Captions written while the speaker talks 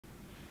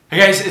Hey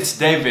guys, it's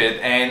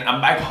David and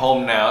I'm back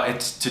home now.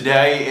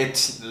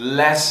 It's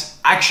less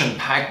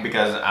action-packed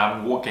because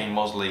I'm working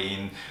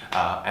mostly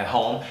at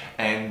home,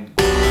 and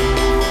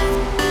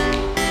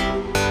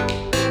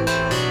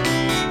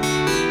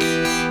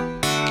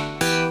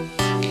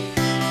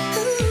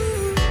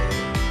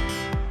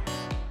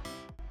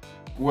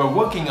we're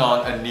working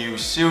on a new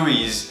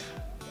series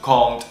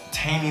called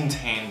 10 in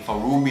 10 for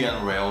Ruby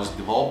on Rails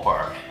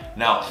developer.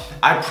 Now,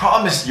 I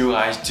promised you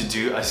guys to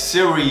do a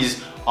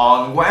series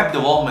on web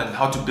development,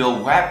 how to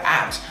build web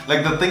apps,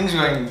 like the things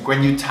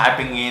when you're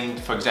typing in,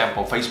 for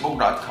example,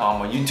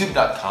 facebook.com or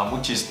youtube.com,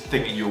 which is the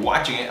thing you're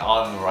watching it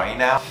on right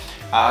now.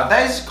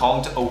 That is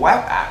called a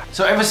web app.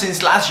 So ever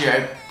since last year,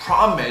 I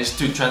promised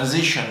to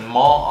transition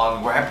more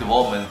on web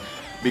development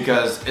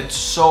because it's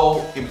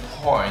so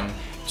important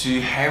to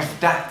have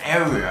that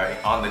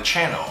area on the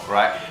channel,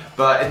 right?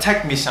 But it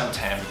took me some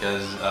time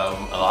because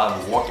a lot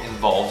of work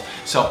involved.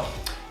 So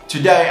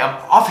today I'm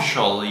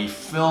officially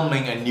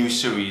filming a new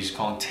series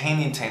called 10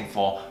 in 10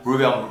 for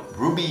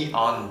Ruby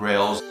on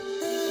Rails.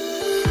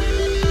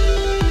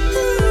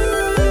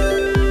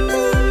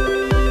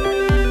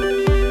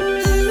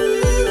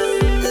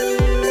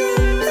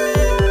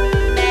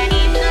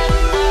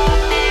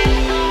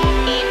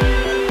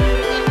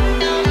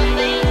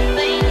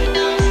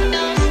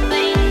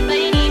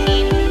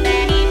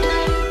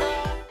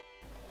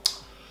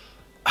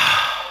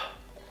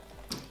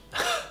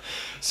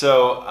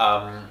 So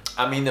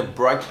I'm in a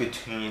break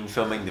between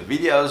filming the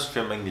videos,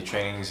 filming the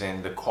trainings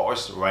and the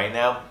course right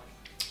now,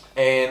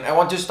 and I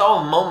want to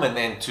stop a moment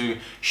and to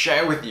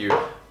share with you.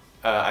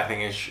 I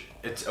think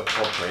it's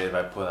appropriate if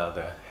I put out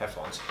the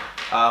headphones.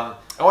 I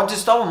want to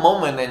stop a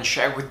moment and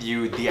share with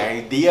you the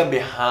idea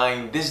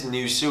behind this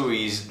new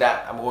series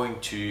that I'm going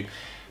to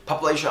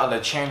publish on the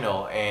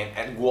channel and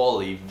at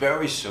Wallie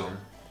very soon.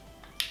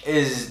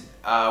 Is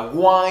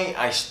why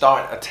I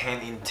start a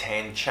 10 in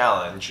 10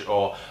 challenge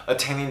or a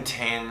 10 in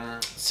 10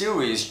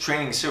 series,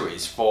 training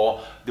series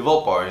for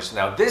developers.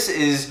 Now this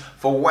is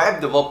for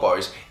web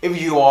developers.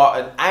 If you are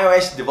an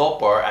iOS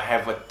developer, I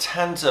have a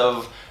tons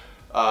of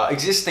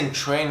existing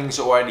trainings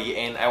already,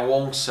 and I will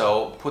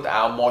also put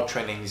out more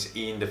trainings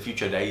in the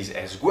future days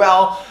as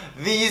well.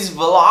 These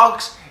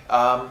vlogs,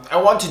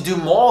 I want to do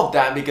more of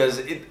that because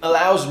it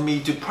allows me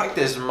to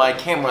practice my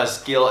camera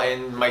skill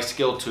and my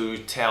skill to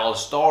tell a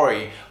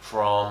story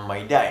from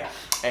my day.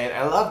 And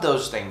I love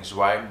those things,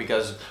 right?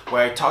 Because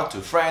when I talk to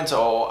friends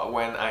or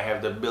when I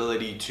have the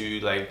ability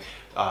to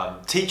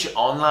teach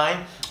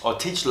online or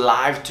teach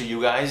live to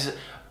you guys,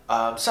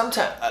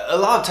 sometimes, a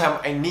lot of time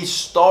I need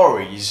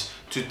stories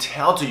to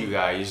tell to you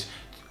guys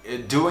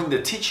doing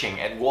the teaching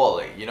at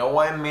Wallie, you know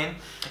what I mean?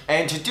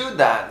 And to do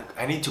that,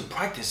 I need to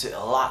practice it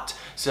a lot.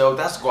 So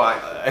that's why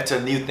it's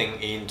a new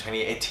thing in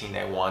 2018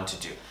 I want to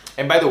do.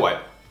 And by the way,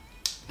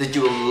 did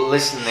you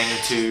listening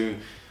to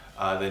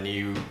the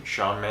new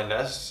Shawn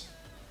Mendes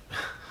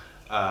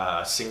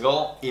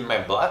single, In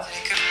My Blood?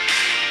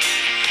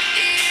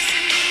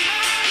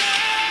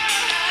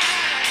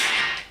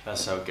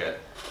 That's so good.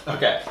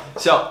 Okay,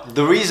 so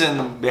the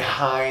reason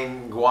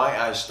behind why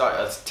I start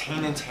a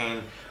 10 in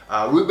 10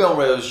 Ruby on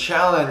Rails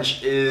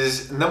challenge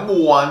is, number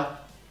one,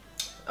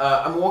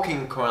 I'm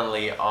working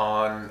currently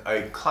on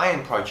a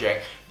client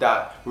project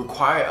that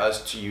requires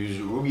us to use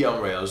Ruby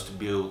on Rails to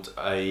build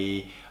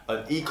an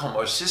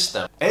e-commerce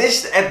system. And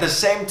it's at the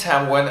same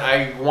time when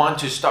I want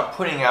to start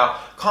putting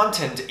out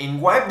content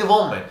in web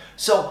development.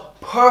 So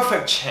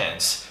perfect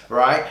chance,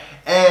 right?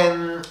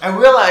 And I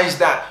realized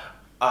that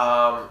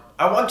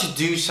I want to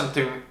do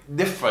something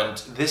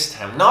different this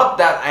time. Not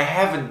that I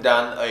haven't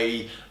done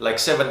a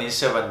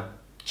 77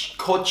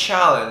 code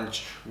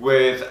challenge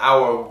with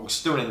our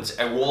students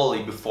at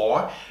Wallie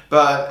before,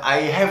 but I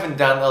haven't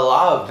done a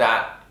lot of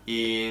that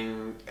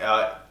in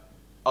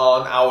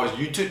on our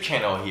YouTube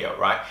channel here,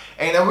 right?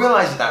 And I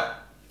realized that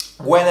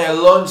when I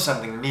learn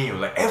something new,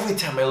 like every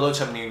time I learn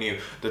something new,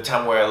 the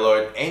time where I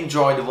learn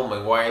Android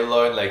development, where I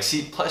learn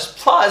C++,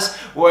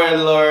 where I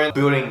learn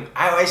building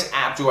iOS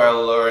apps, where I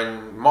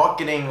learn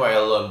marketing, where I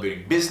learn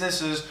building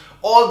businesses,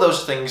 all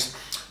those things,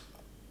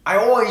 I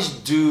always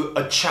do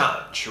a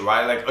challenge,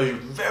 right? Like a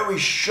very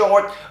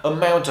short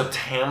amount of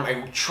time.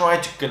 I try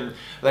to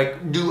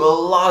do a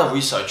lot of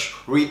research,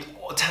 read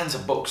tons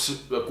of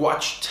books,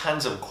 watch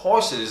tons of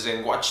courses,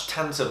 and watch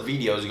tons of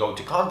videos, go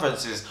to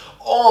conferences,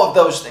 all of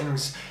those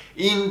things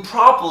in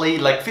probably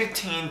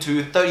 15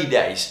 to 30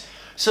 days.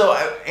 So,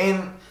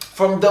 and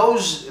from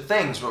those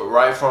things,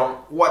 right, from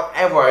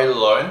whatever I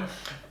learn,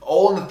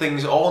 all the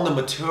things, all the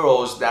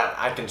materials that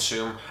I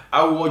consume,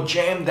 I will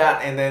jam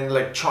that and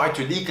then try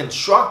to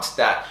deconstruct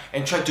that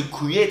and try to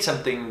create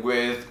something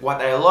with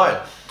what I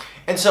learned.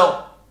 And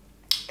so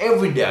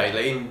every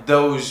day, in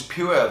those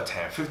period of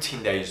time,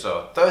 15 days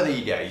or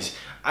 30 days,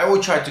 I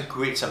will try to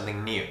create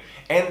something new.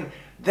 And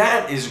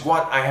that is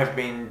what I have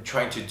been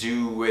trying to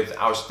do with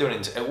our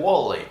students at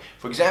Wallie.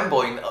 For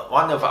example, in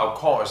one of our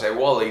courses at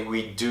Wallie,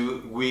 we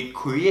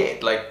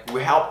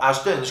help our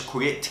students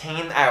create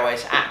 10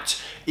 iOS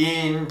apps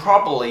in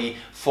probably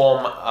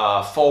from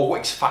 4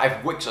 weeks,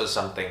 5 weeks or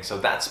something. So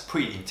that's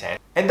pretty intense.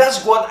 And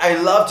that's what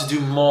I love to do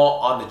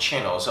more on the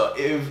channel. So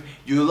if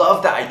you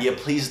love the idea,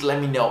 please let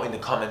me know in the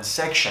comment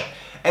section.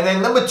 And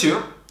then number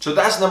 2, so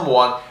that's number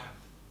 1.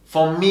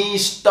 For me,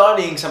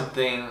 starting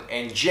something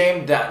and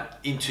jam that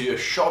into a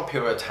short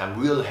period of time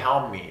will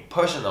help me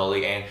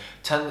personally and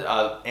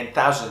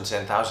thousands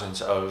and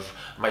thousands of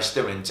my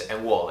students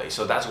and Wallie.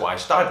 So that's why I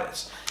started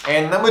this.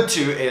 And number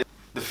 2 is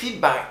the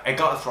feedback I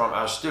got from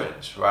our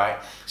students, right?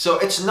 So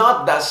it's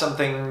not that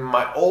something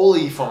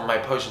only from my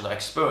personal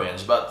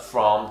experience, but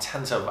from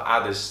tons of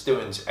other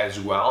students as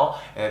well.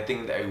 And I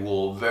think that it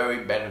will be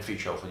very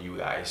beneficial for you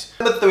guys.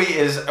 Number 3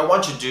 is I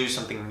want to do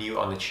something new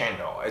on the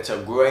channel. It's a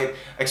great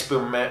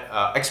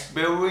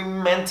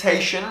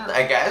experimentation,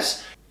 I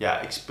guess.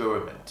 Yeah,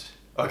 experiment.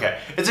 Okay,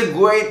 it's a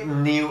great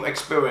new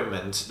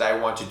experiment that I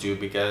want to do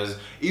because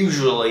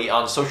usually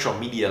on social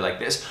media like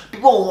this,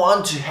 people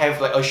want to have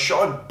like a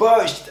short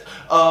burst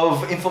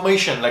of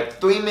information,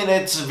 like 3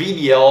 minutes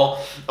video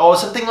or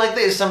something like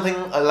this, something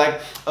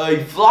like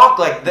a vlog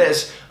like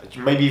this,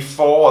 maybe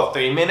 4 or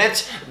 3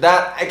 minutes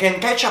that I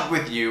can catch up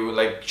with you,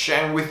 like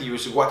sharing with you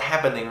what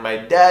happened in my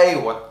day,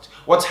 what's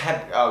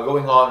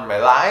going on in my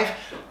life.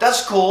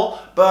 That's cool,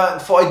 but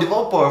for a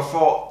developer,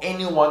 for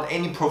anyone,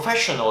 any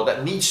professional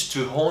that needs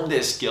to hone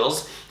their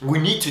skills, we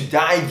need to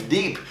dive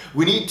deep.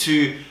 We need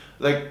to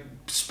like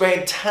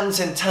spend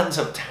tons and tons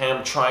of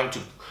time trying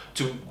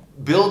to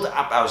build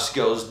up our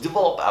skills,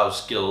 develop our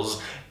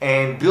skills,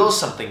 and build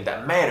something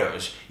that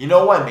matters. You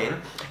know what I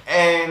mean?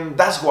 And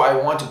that's why I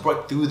want to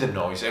break through the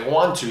noise. I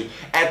want to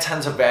add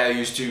tons of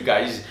values to you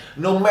guys.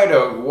 No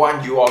matter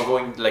what you are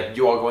going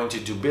to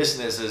do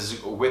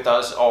businesses with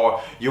us,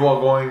 or you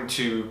are going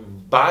to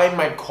buy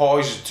my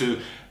course to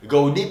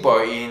go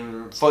deeper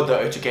in further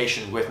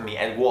education with me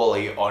at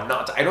Wallie or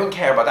not. I don't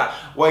care about that.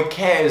 What I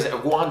care is I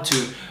want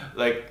to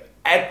like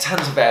add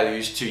tons of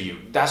values to you.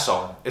 That's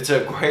all. It's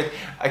a great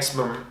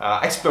experiment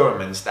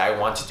that I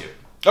want to do.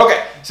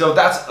 Okay, so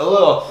that's a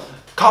little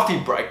coffee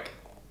break.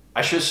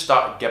 I should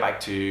get back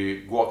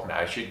to work now.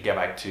 I should get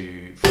back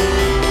to...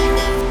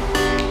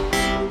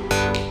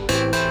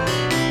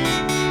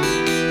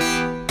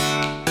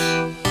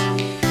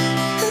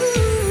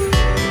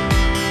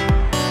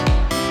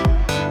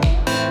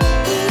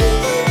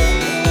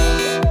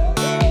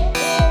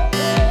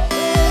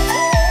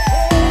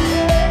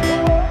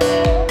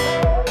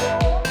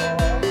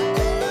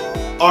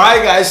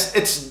 Alright guys,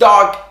 it's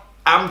dark.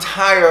 I'm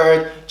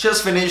tired,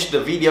 just finished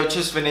the video,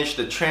 just finished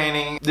the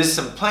training, did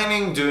some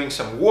planning, doing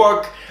some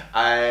work,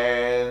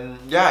 and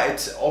yeah,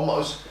 it's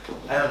almost,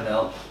 I don't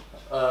know,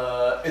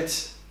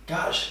 it's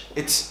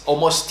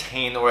almost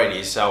 10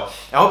 already. So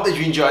I hope that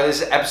you enjoyed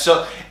this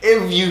episode.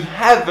 If you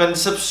haven't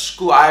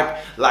subscribed,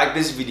 like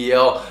this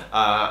video,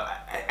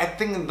 I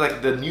think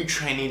like the new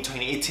training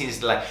 2018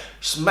 is like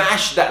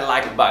smash that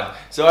like button.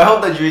 So I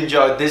hope that you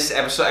enjoyed this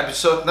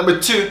episode number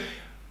 2.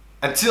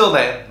 Until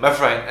then, my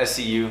friend, I'll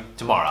see you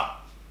tomorrow.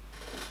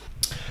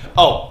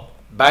 Oh,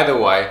 by the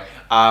way,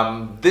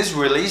 this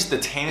release, the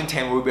 10 and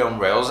 10 Ruby on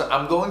Rails,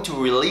 I'm going to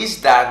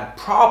release that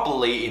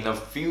probably in a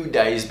few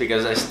days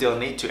because I still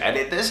need to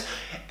edit this.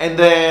 And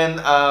then,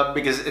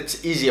 because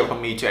it's easier for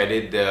me to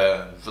edit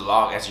the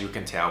vlog, as you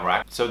can tell,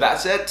 right? So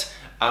that's it.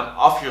 I'm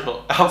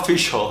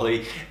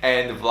officially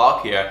end the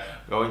vlog here.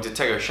 Going to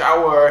take a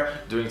shower,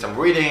 doing some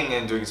reading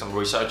and doing some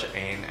research,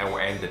 and I will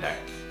end the day.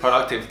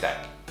 Productive day.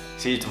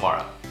 See you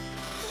tomorrow.